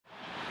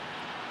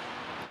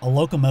a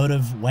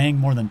locomotive weighing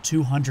more than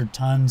 200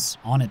 tons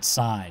on its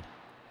side,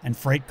 and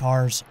freight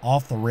cars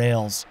off the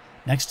rails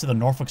next to the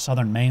Norfolk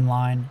Southern Main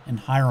Line in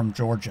Hiram,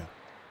 Georgia.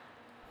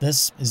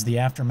 This is the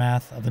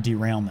aftermath of a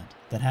derailment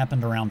that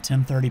happened around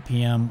 10:30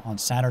 p.m. on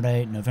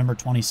Saturday, November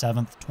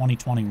 27,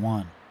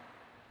 2021.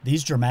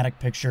 These dramatic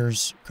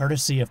pictures,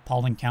 courtesy of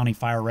Paulding County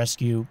Fire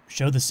Rescue,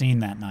 show the scene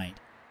that night.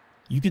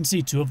 You can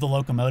see two of the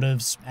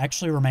locomotives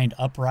actually remained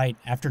upright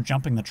after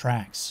jumping the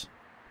tracks.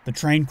 The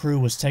train crew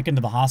was taken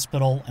to the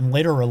hospital and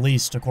later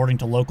released according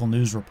to local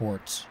news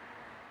reports.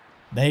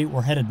 They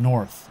were headed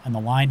north, and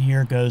the line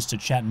here goes to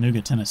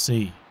Chattanooga,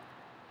 Tennessee.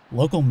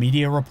 Local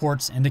media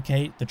reports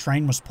indicate the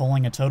train was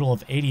pulling a total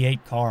of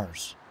 88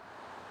 cars.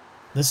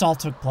 This all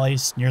took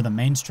place near the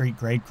Main Street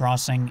grade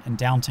crossing in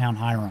downtown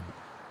Hiram.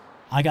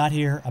 I got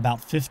here about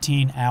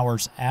 15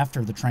 hours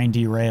after the train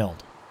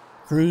derailed.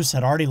 Crews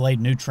had already laid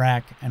new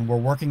track and were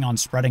working on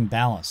spreading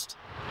ballast.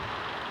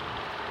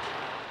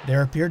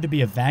 There appeared to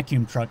be a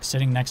vacuum truck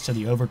sitting next to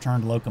the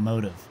overturned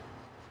locomotive.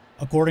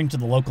 According to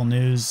the local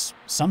news,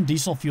 some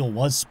diesel fuel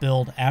was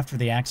spilled after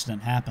the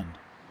accident happened.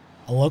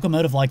 A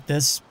locomotive like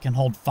this can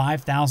hold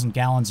 5,000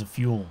 gallons of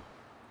fuel.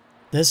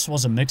 This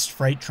was a mixed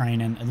freight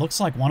train, and it looks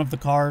like one of the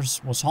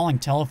cars was hauling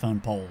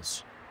telephone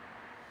poles.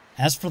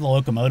 As for the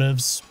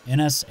locomotives,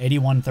 NS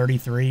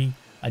 8133,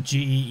 a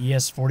GE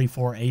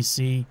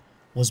ES44AC,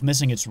 was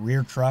missing its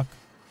rear truck,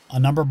 a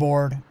number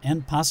board,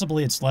 and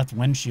possibly its left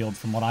windshield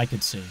from what I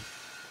could see.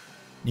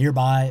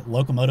 Nearby,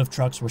 locomotive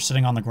trucks were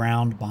sitting on the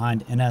ground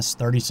behind NS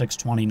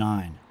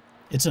 3629.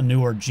 It's a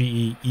newer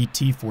GE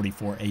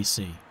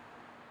ET44AC.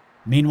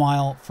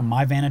 Meanwhile, from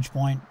my vantage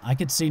point, I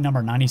could see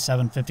number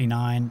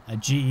 9759, a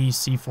GE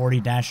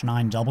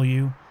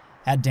C40-9W,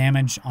 had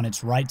damage on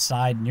its right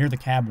side near the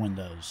cab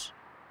windows.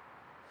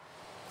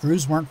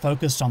 Crews weren't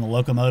focused on the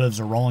locomotives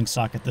or rolling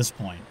stock at this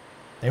point.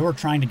 They were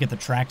trying to get the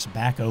tracks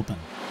back open.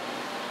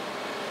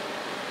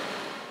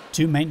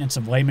 Two maintenance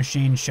of way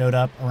machines showed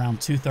up around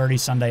 2:30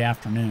 Sunday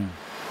afternoon.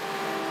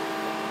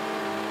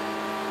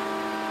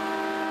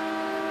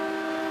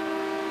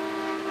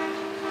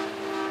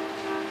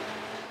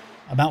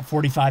 About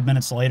 45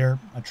 minutes later,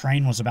 a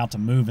train was about to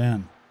move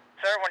in.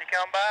 Sir, when you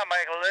come by,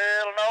 make a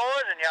little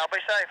noise and y'all be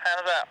safe.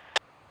 Hands out.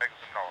 Make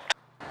some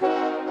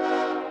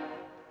noise.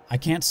 I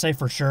can't say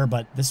for sure,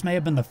 but this may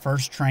have been the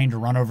first train to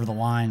run over the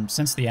line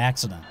since the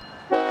accident.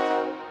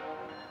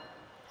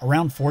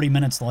 Around 40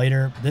 minutes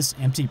later, this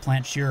empty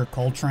plant shearer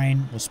coal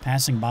train was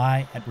passing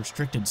by at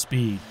restricted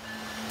speed.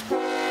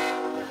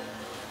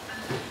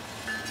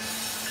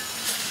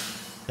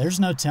 There's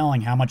no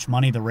telling how much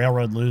money the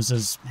railroad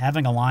loses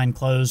having a line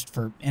closed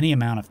for any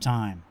amount of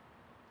time.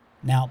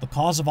 Now, the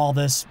cause of all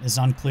this is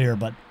unclear,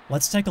 but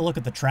let's take a look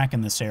at the track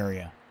in this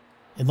area.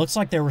 It looks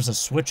like there was a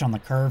switch on the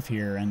curve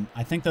here, and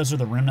I think those are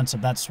the remnants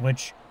of that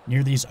switch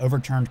near these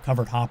overturned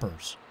covered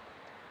hoppers.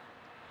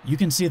 You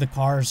can see the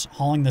cars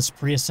hauling this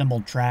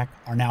pre-assembled track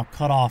are now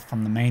cut off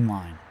from the main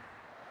line.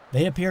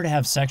 They appear to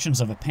have sections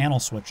of a panel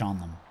switch on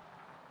them.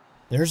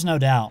 There's no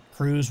doubt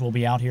crews will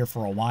be out here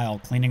for a while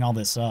cleaning all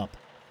this up.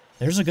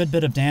 There's a good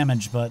bit of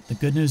damage, but the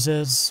good news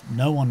is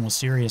no one was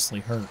seriously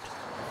hurt.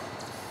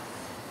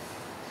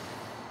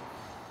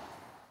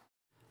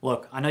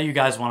 Look, I know you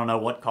guys want to know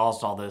what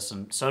caused all this,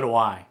 and so do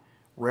I.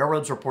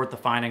 Railroads report the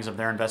findings of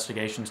their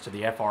investigations to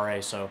the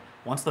FRA, so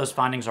once those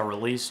findings are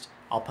released,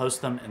 I'll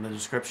post them in the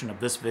description of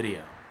this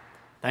video.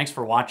 Thanks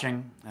for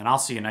watching, and I'll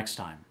see you next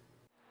time.